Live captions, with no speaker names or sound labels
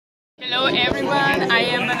Hello everyone, I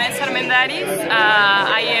am Vanessa Armendariz.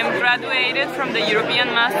 I am graduated from the European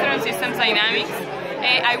Master in Systems Dynamics.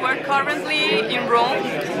 I work currently in Rome.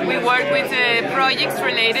 We work with projects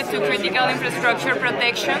related to critical infrastructure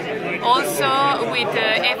protection, also with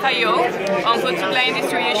FIO on food supply and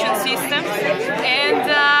distribution systems. And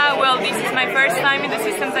well, this is my first time in the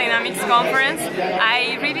Systems Dynamics conference.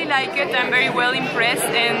 I really like it. I'm very well impressed,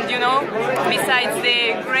 and you know, besides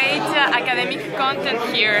the great academic content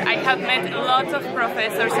here, I have met lots of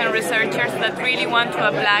professors and researchers that really want to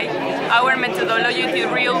apply our methodology to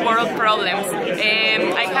real-world problems.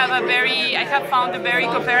 I have found a very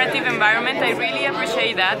cooperative environment. I really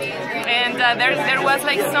appreciate that, and there was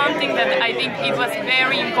like something that I think it was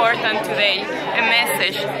very important today, a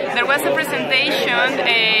message. There was a presentation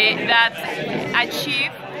that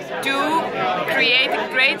achieved to create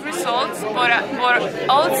great results, but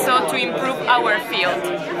also to improve our field.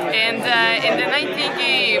 And then I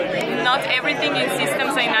think not everything in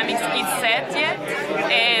systems dynamics is set yet,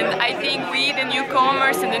 and I think we, the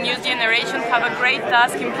newcomers and the new generation, have a great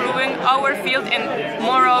task improving our field and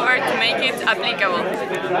moreover to make it applicable.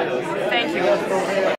 Thank you.